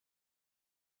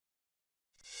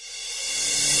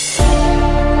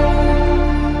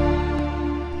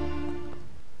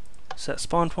Set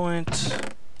spawn point.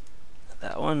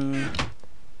 That one.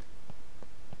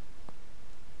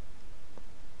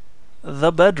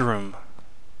 The bedroom.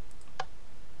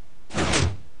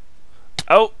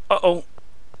 Oh, uh-oh.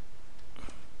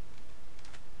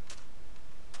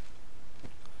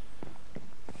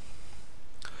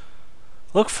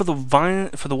 Look for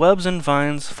the webs and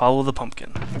vines. Follow the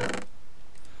pumpkin.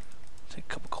 Take a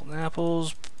couple golden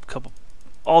apples.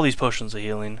 All these potions of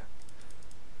healing.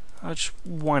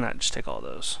 Why not just take all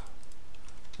those?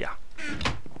 Yeah.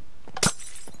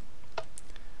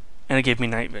 And it gave me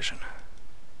night vision.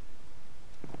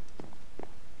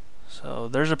 So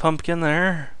there's a pumpkin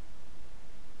there.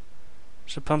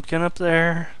 There's a pumpkin up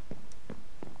there.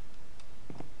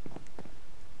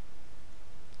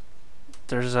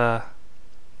 There's a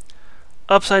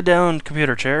upside down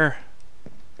computer chair.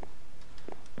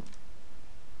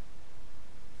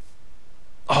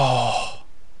 Oh,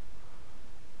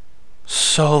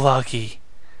 so lucky.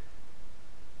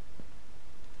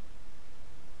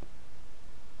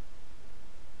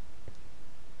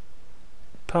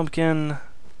 Pumpkin.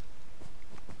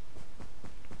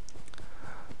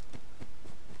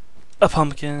 A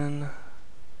pumpkin.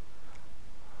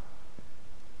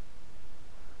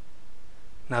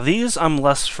 Now these I'm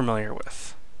less familiar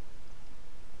with.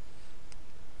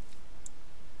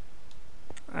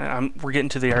 We're getting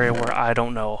to the area where I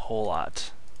don't know a whole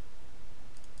lot.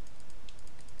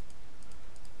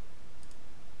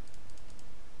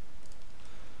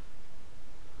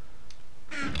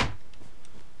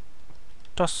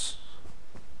 Toss.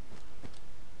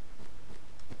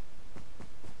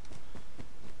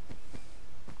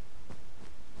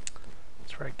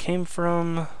 That's where I came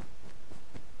from.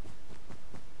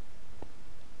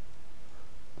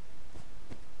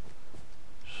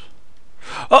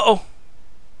 Uh-oh!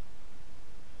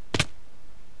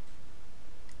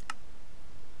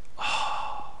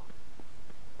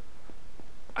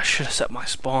 I should have set my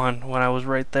spawn when I was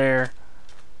right there.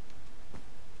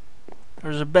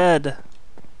 There's a bed.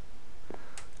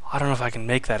 I don't know if I can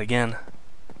make that again.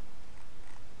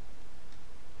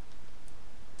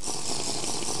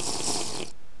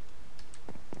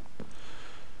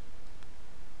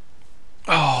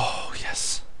 Oh,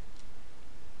 yes.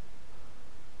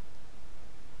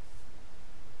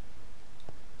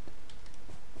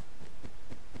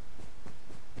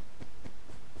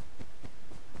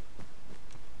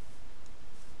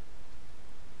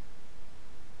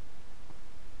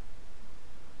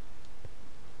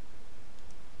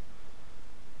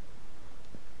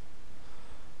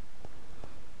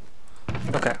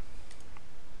 Okay.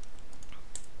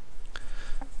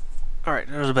 Alright,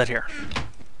 there's a bed here.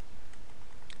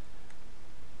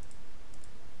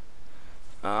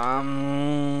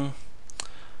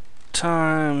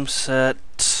 Time set.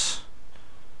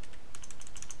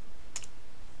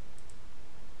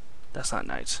 That's not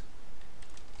night.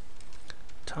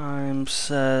 Time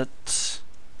set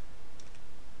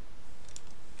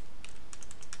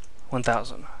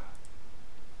 1000.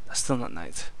 That's still not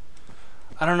night.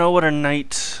 I don't know what a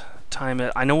night time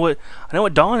is. I know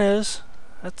what dawn is.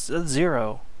 That's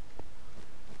 0.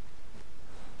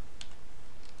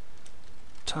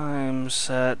 Time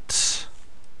set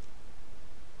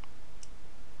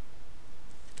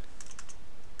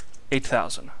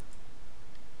 8000.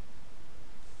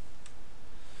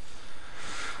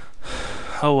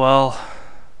 Oh well.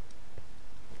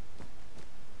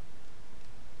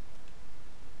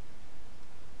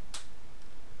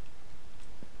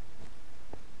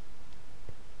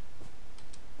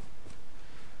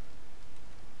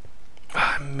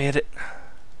 I made it.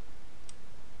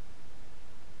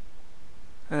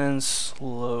 And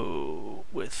slow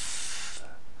with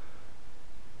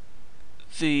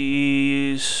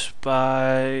the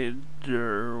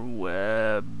spider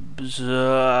webs.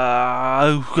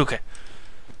 Okay.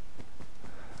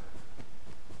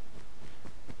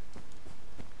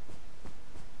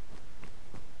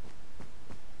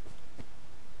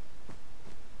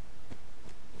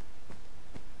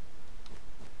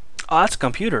 Oh, that's a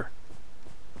computer.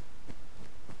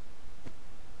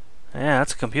 Yeah,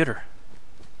 that's a computer.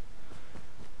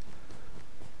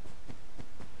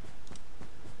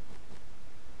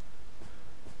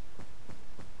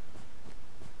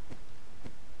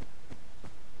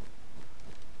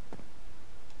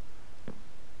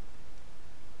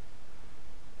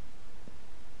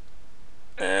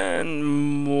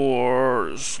 And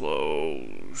more slow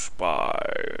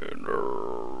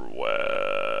spider webs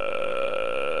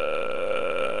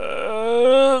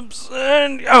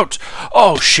and out.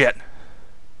 Oh shit.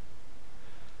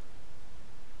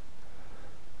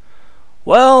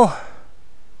 Well,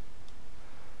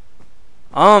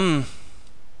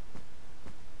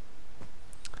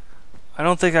 I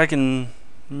don't think I can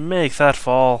make that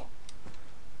fall.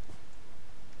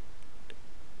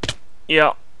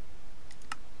 Yeah.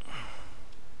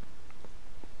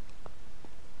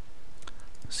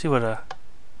 See what a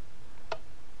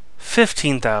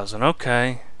 15,000.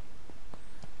 Okay,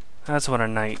 that's what a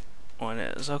night one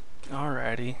is. Okay,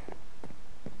 alrighty.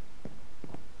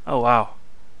 Oh wow.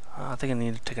 I think I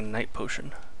need to take a night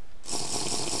potion.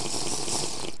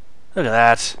 Look at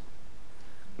that.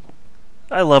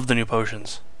 I love the new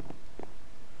potions.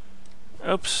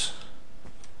 Oops.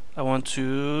 I want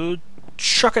to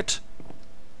chuck it.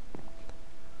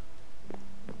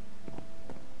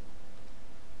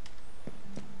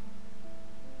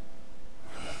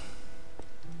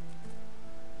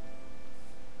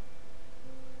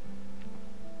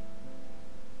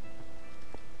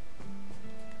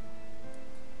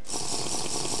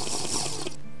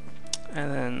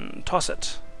 And then toss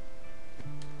it.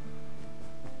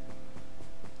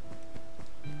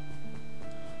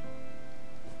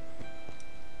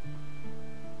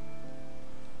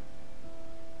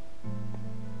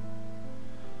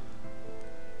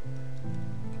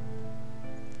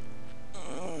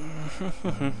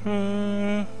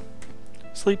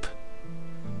 Sleep.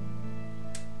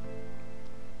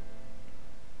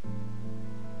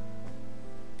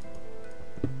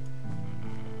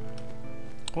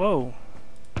 Whoa.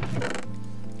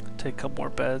 Take a couple more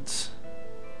beds.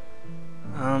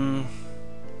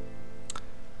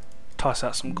 Toss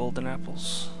out some golden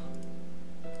apples.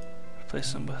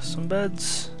 Replace them with some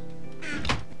beds.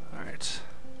 Alright.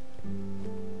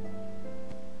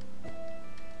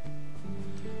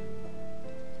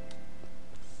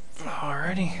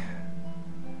 Alrighty.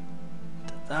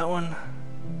 Did that one.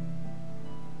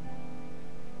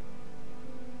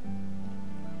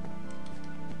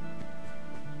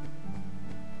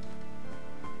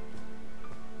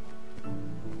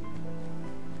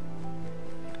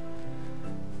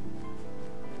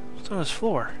 What's on this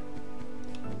floor?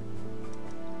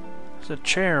 There's a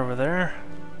chair over there.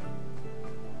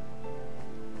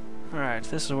 Alright,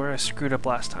 this is where I screwed up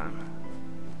last time.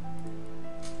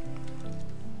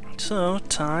 So,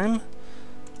 time,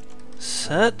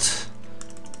 set.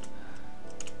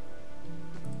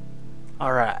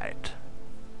 Alright.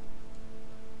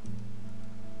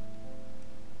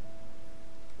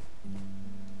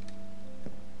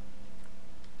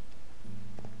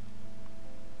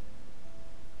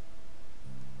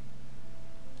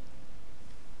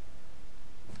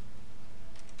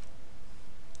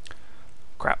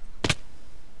 Crap.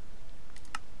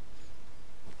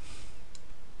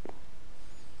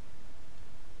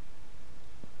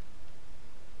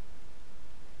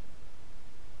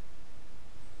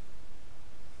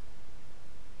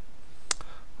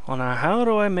 Well, now how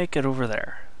do I make it over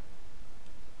there?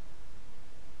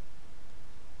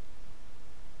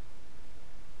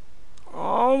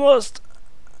 Almost.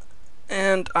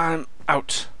 And I'm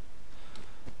out.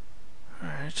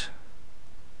 Alright.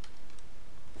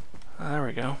 There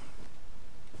we go.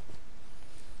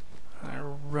 I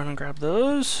run and grab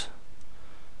those.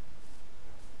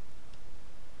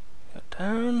 Go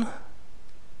down.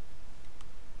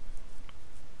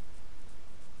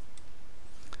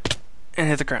 And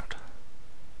hit the ground.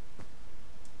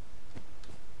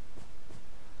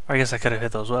 Or I guess I could have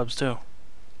hit those webs too.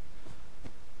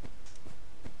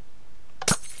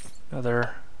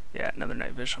 Another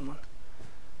night vision one.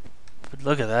 But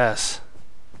look at this.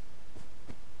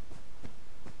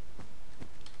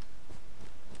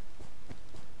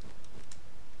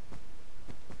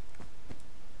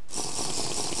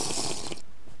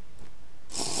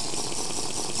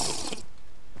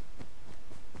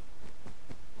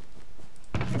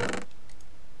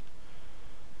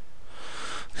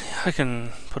 I can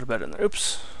put a bed in there.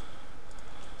 Oops.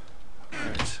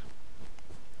 Alright.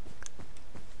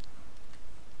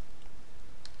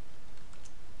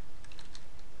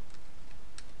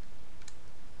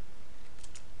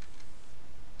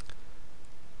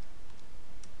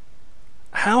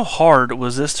 How hard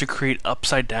was this to create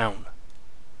upside down?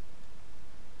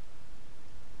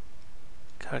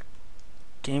 Got a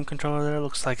game controller there.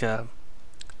 Looks like a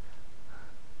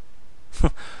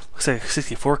looks like a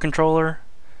 64 controller.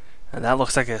 And that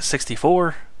looks like a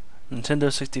 64,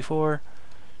 Nintendo 64.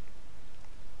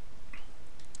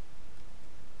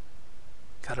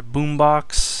 Got a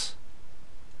boombox.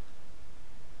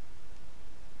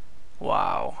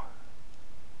 Wow.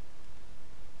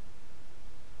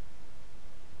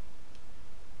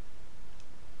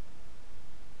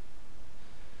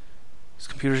 This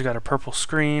computer's got a purple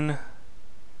screen.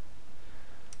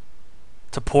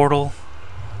 It's a portal.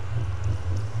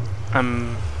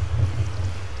 I'm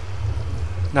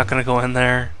not gonna go in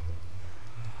there.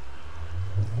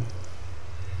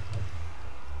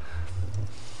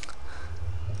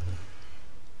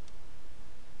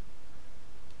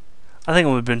 I think it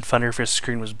would have been funnier if his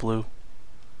screen was blue.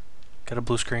 Got a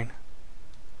blue screen.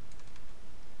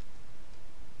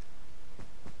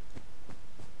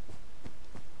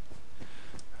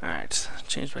 Alright,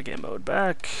 change my game mode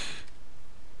back.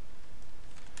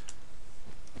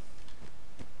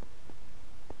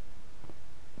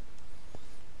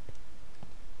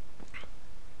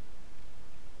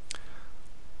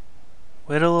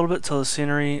 Wait a little bit till the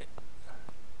scenery...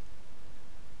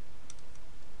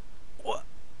 What?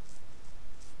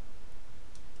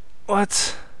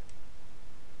 What?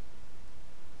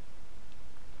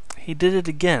 He did it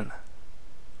again.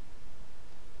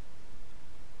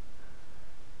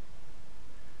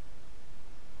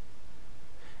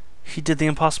 He did the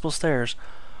impossible stairs.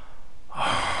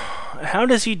 How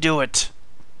does he do it?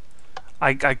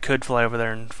 I could fly over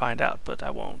there and find out, but I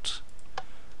won't.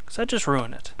 Because I'd just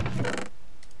ruin it.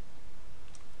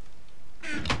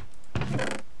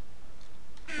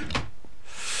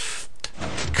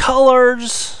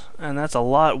 Colors! And that's a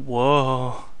lot.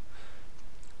 Whoa.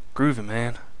 Groovy,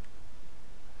 man.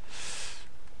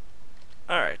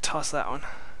 Alright, toss that one.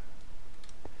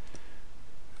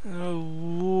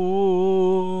 Oh,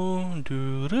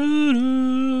 doo doo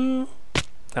doo.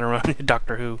 That reminds me of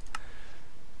Doctor Who.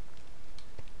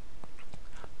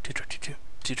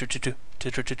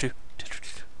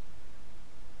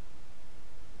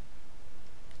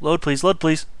 Load, please, load,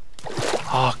 please.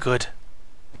 Oh, good.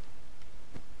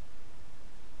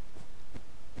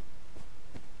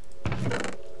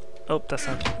 Oh, that's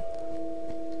not.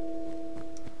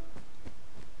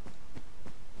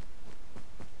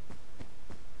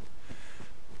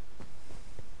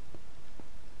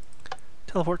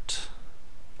 Teleport.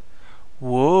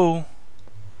 Whoa.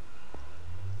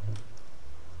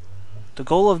 The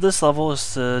goal of this level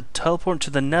is to teleport to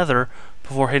the Nether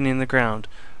before hitting the ground.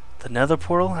 The Nether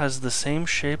portal has the same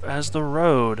shape as the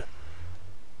road.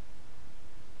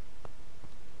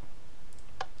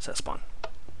 Set spawn.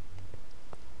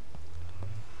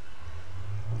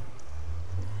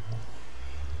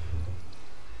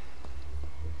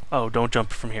 Oh, don't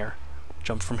jump from here.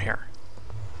 Jump from here.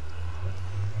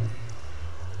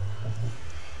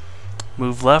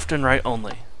 Move left and right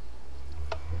only.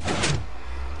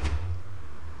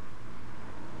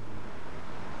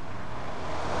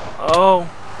 Oh.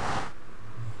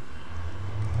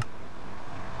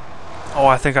 Oh,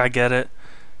 I think I get it.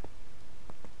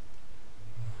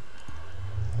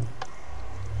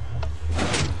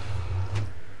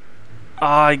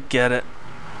 I get it.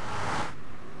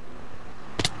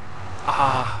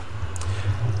 Ah.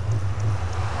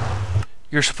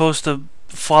 You're supposed to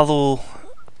follow...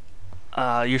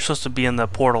 you're supposed to be in the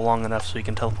portal long enough so you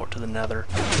can teleport to the Nether.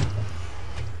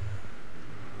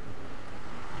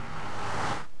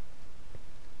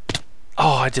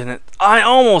 Oh, I didn't. I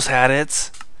almost had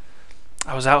it.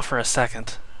 I was out for a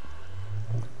second.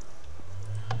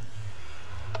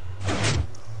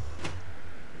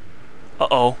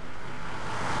 Uh-oh.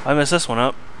 I messed this one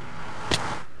up.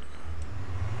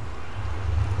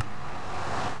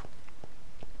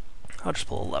 I'll just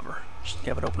pull a lever. Just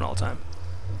have it open all the time.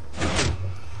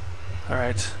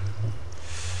 Alright.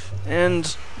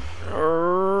 And...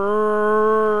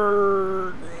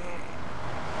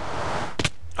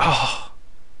 oh.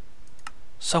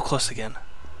 So close again.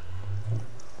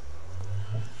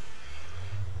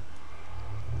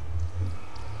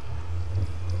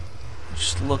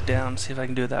 Just look down, see if I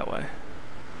can do it that way.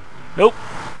 Nope.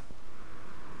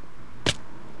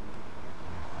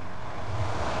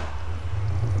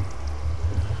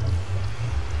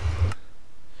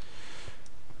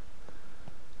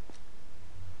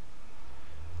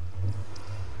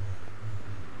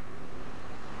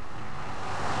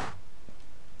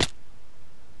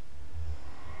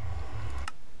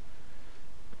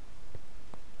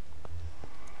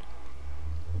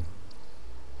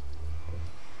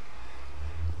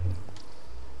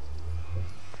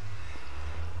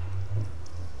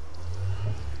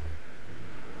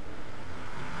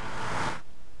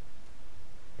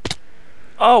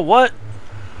 Oh, what?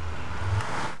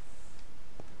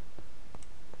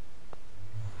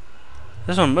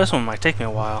 This one might take me a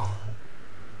while.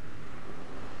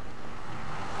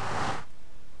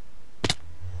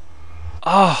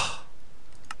 Oh.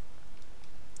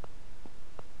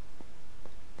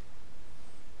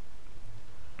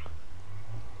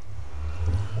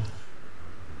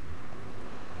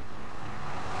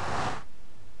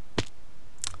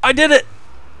 I did it!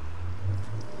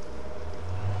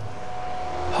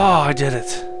 Oh, I did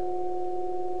it.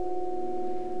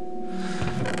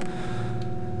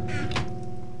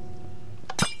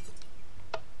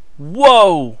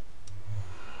 Whoa!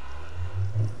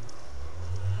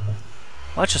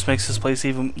 Well, that just makes this place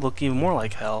look even more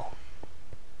like hell.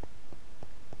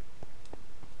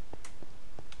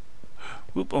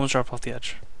 Oop, almost dropped off the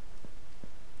edge.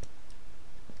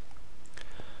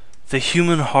 The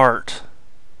human heart.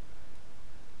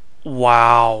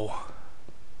 Wow.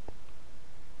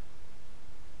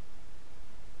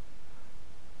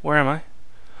 Where am I?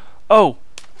 Oh!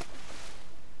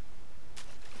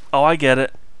 Oh, I get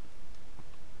it.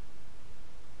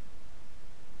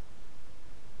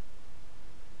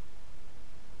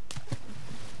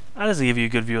 That doesn't give you a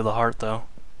good view of the heart, though.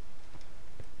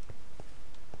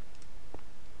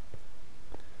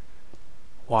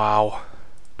 Wow.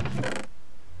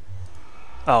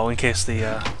 Oh, in case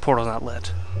the portal's not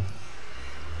lit.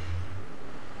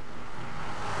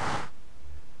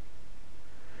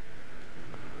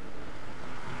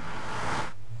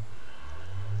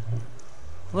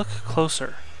 Look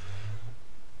closer.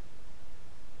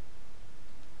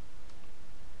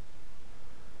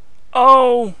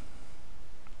 Oh!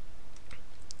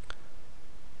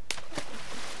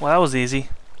 Well, that was easy.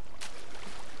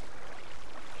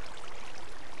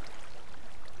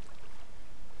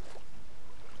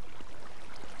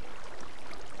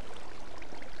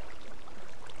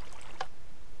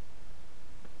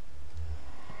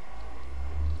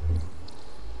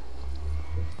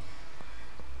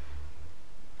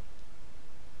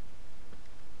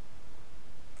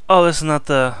 Oh, this is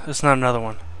not another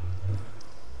one.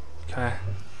 Okay.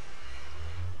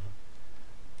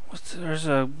 There's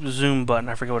a zoom button,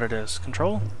 I forget what it is.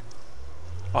 Control?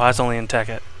 Oh, that's only in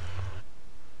Tekkit.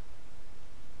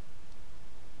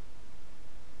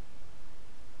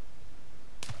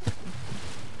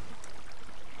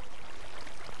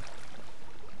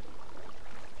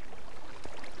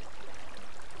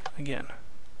 Again.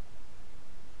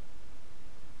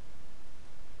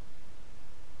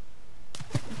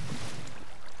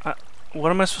 What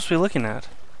am I supposed to be looking at?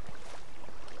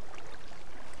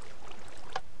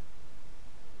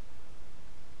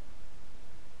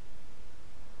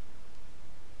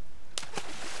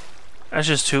 That's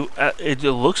just too... it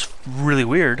looks really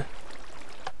weird.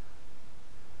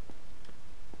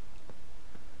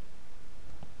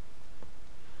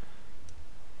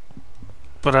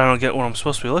 But I don't get what I'm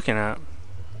supposed to be looking at.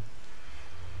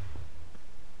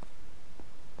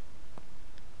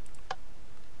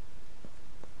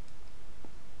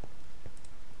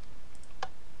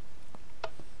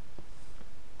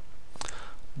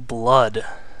 Blood.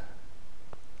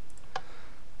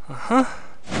 Uh-huh.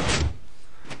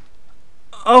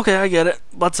 Okay, I get it.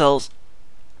 Blood cells.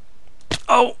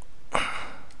 Oh!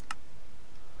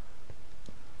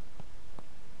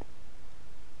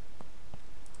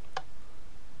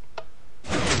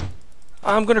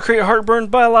 I'm gonna create heartburn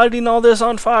by lighting all this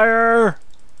on fire!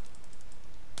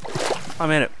 I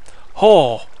made it.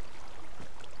 Oh!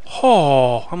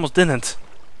 Oh! Almost didn't.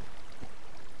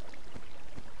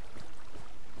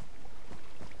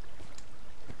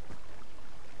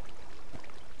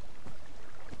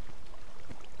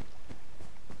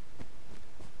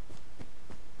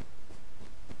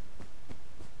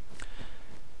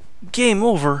 Game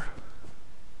over.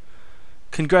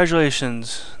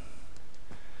 Congratulations.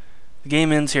 The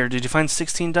game ends here. Did you find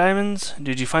 16 diamonds?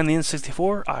 Did you find the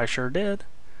N64? I sure did.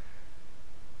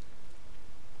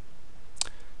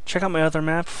 Check out my other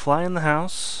map, Fly in the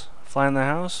House. Fly in the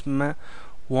House. 1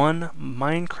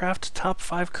 Minecraft Top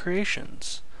 5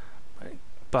 Creations.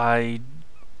 By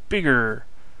Bigger.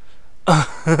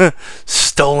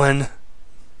 Stolen.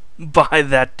 By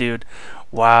that dude.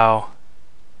 Wow.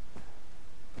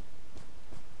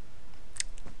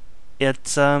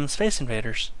 It's Space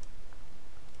Invaders.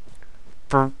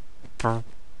 Brr, brr,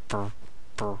 brr,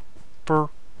 brr, brr,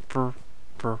 brr,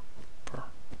 brr, brr.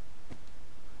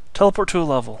 Teleport to a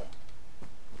level.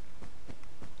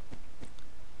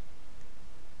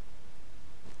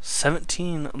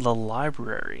 17, the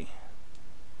library.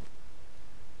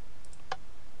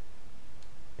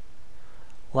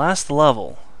 Last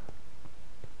level.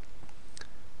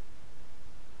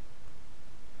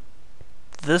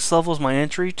 This level is my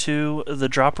entry to the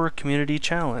Dropper Community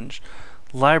Challenge.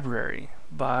 Library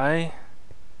by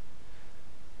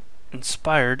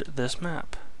inspired this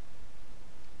map.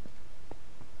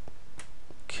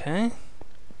 Okay.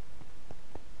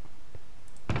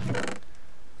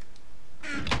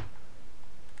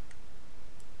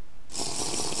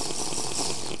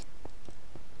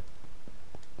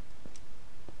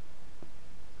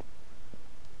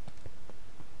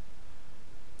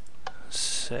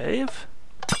 Save.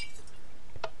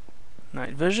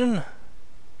 Night vision.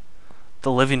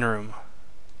 The living room.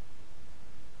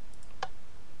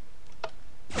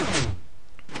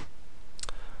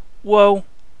 Whoa.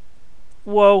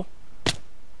 Whoa.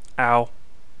 Ow.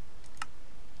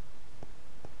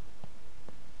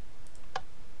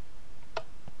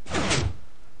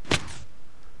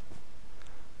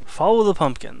 Follow the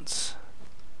pumpkins.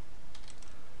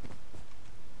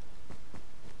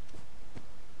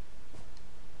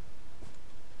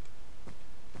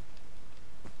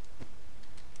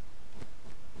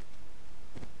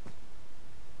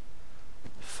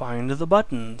 Find the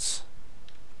buttons.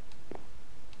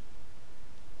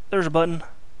 There's a button.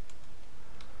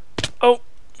 Oh!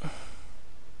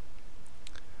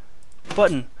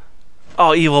 Button.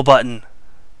 Oh, evil button.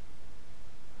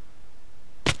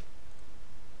 You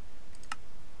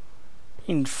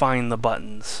can find the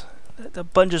buttons.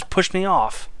 That button just pushed me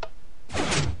off.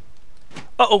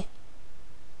 Uh-oh.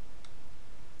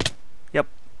 Yep.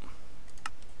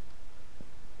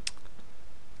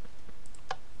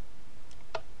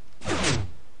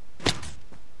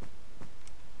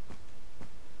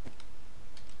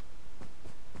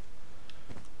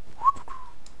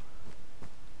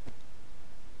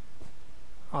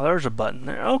 Oh, there's a button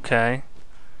there. Okay.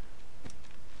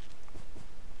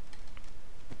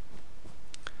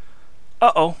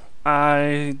 Uh-oh.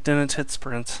 I didn't hit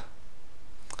sprint.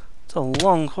 It's a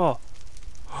long call.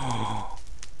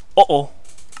 Uh-oh.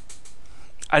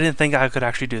 I didn't think I could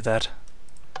actually do that.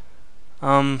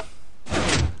 I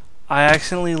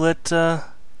accidentally lit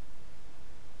that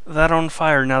on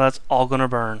fire. Now that's all gonna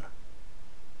burn.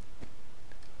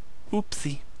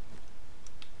 Oopsie.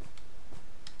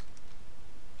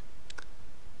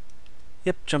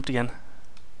 Yep, jumped again.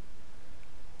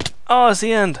 Oh, it's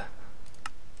the end.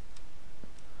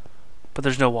 But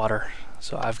there's no water,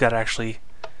 so I've got to actually...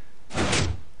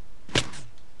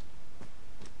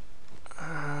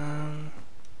 I'm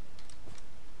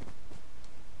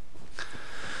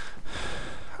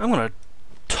going to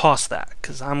toss that,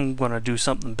 because I'm going to do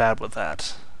something bad with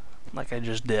that, like I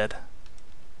just did.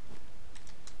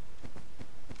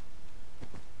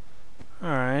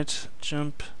 Alright,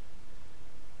 jump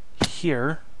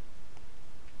here.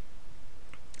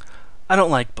 I don't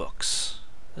like books.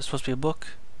 Is this supposed to be a book?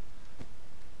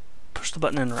 Push the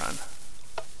button and run.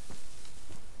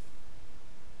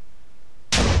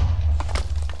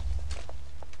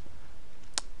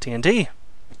 TNT.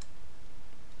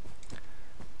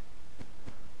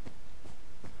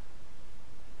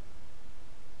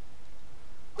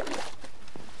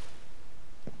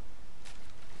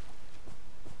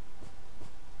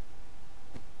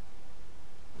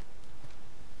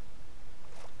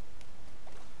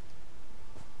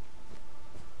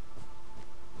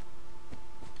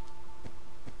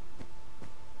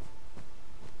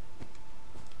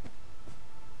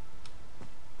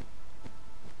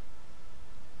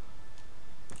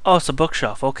 Oh, it's a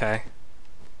bookshelf, okay.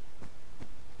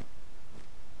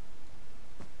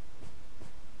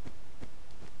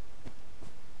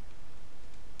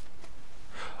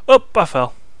 Oh, I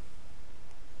fell.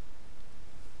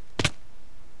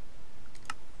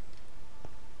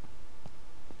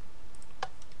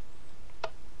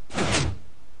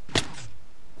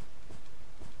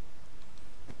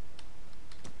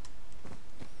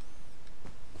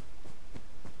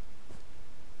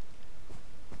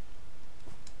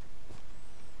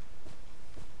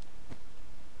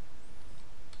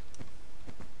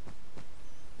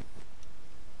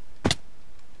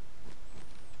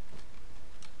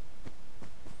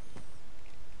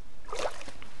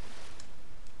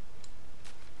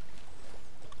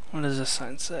 What does this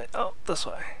sign say? Oh, this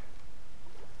way.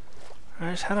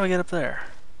 Alright, how do I get up there?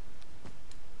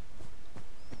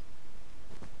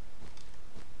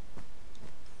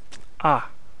 Ah.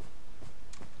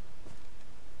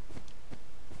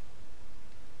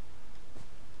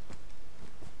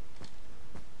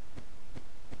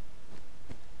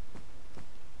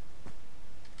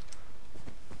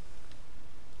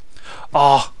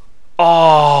 Oh.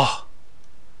 Oh.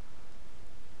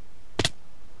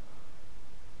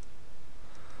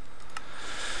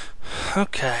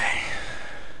 Okay.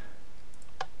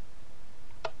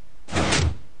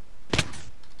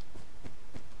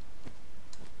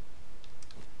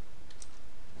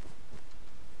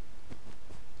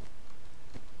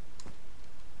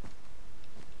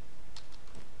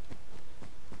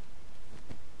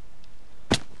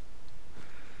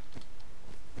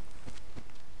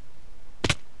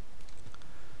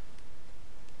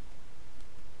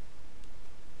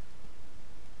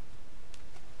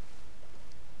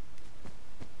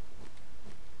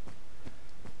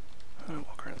 I'm gonna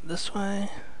walk around this way.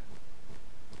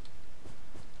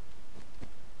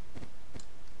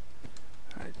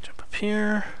 Alright, jump up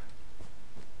here.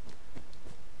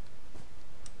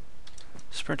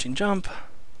 Sprinting jump.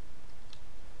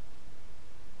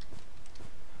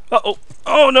 Uh-oh.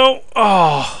 Oh, no.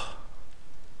 Oh.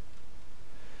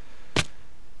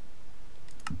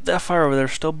 That fire over there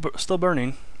is still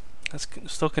burning. That's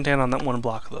still contained on that one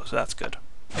block, though, so that's good.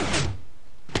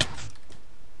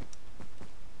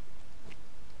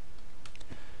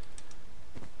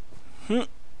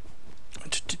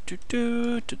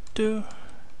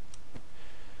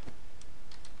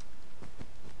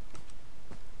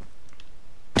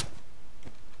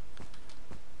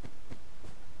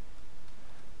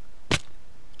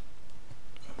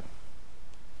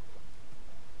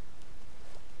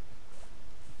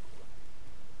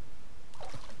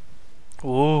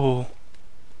 Whoa.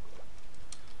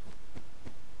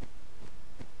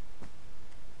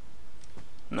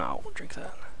 No, I won't drink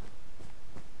that.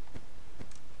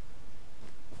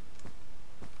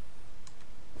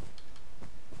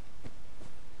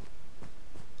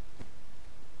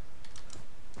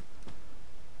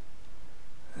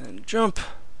 And jump.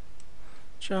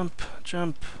 Jump,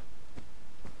 jump.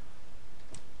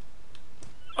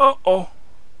 Uh-oh.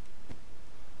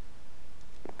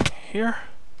 Here.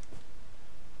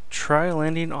 Try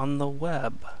landing on the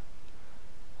web.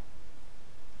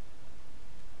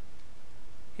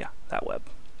 Yeah, that web.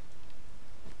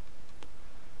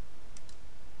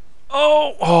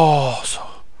 Oh! Oh, so...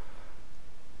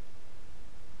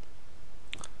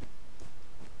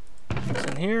 It's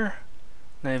in here.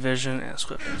 Night vision and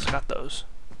swiftness. Got those.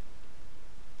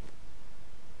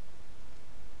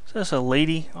 Is this a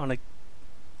lady on a...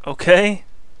 Okay.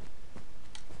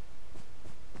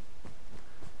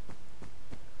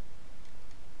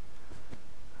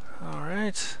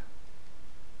 Alright.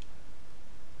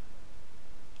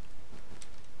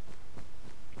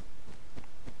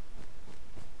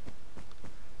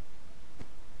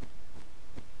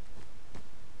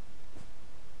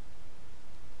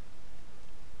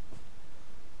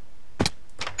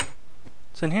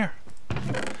 It's in here.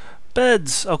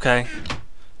 Beds! Okay.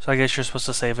 So I guess you're supposed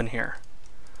to save in here.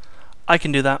 I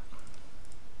can do that.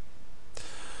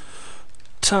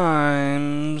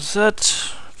 Times at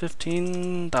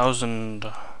 15,000.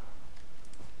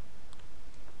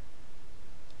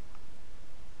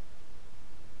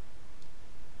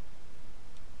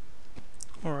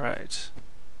 All right.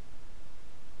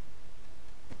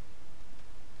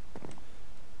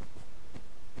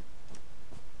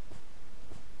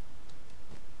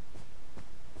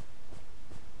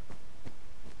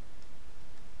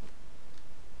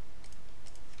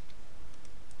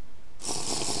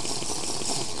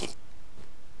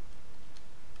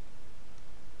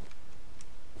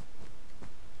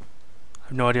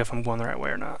 I have no idea if I'm going the right way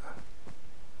or not.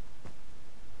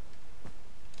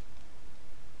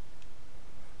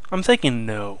 I'm thinking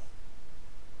no.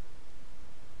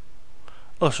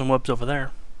 Oh, some webs over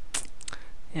there.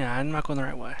 Yeah, I'm not going the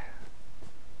right way.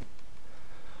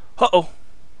 Uh-oh.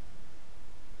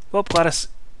 Well, glad I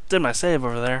did my save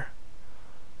over there.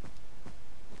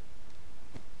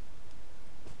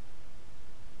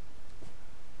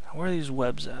 Now, where are these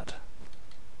webs at?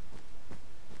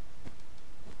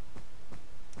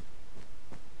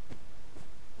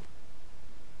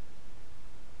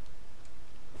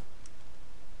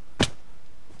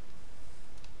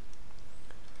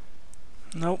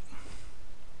 Nope.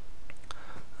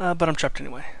 But I'm trapped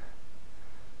anyway.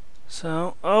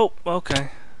 So, oh, okay.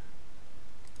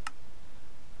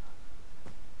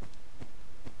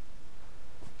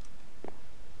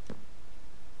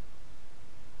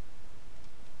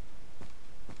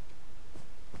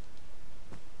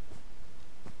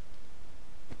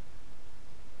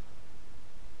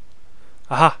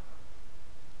 Aha.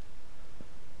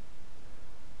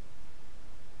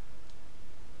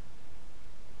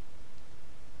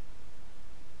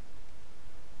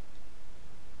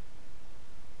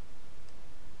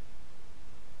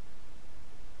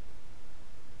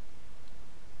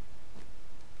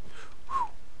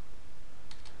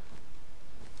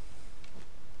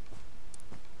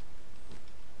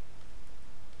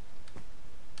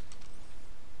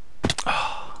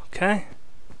 Okay.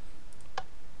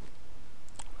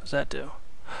 What does that do?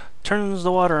 Turns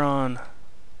the water on.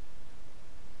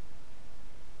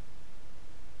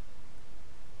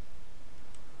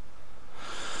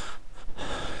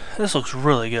 This looks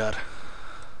really good.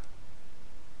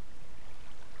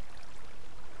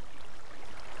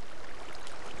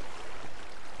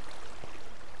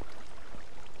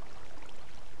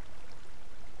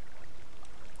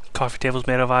 Coffee tables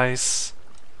made of ice.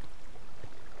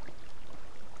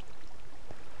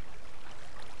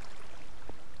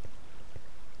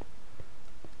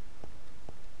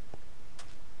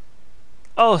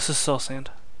 Oh, this is still sand.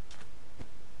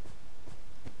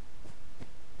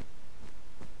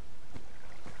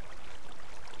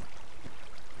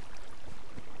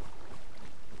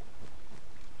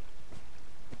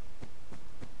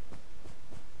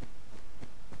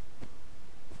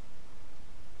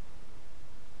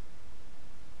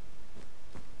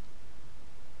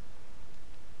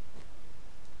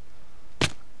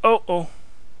 oh.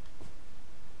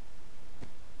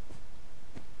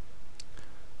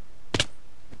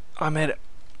 I made it.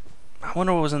 I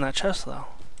wonder what was in that chest, though.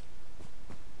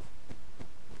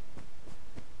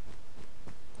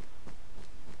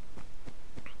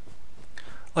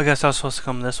 I guess I was supposed to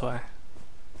come this way.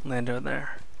 Land over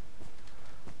there.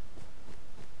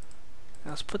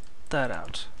 Let's put that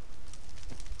out.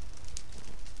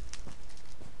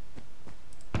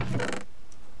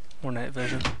 More night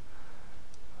vision.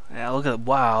 Yeah, look at,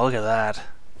 wow, look at that.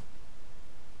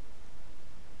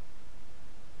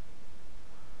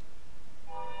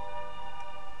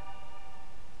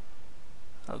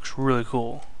 That looks really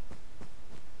cool.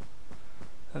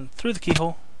 And through the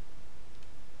keyhole.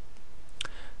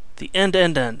 The end.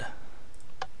 Can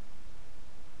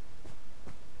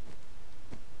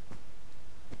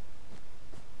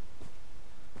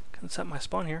set my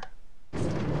spawn here.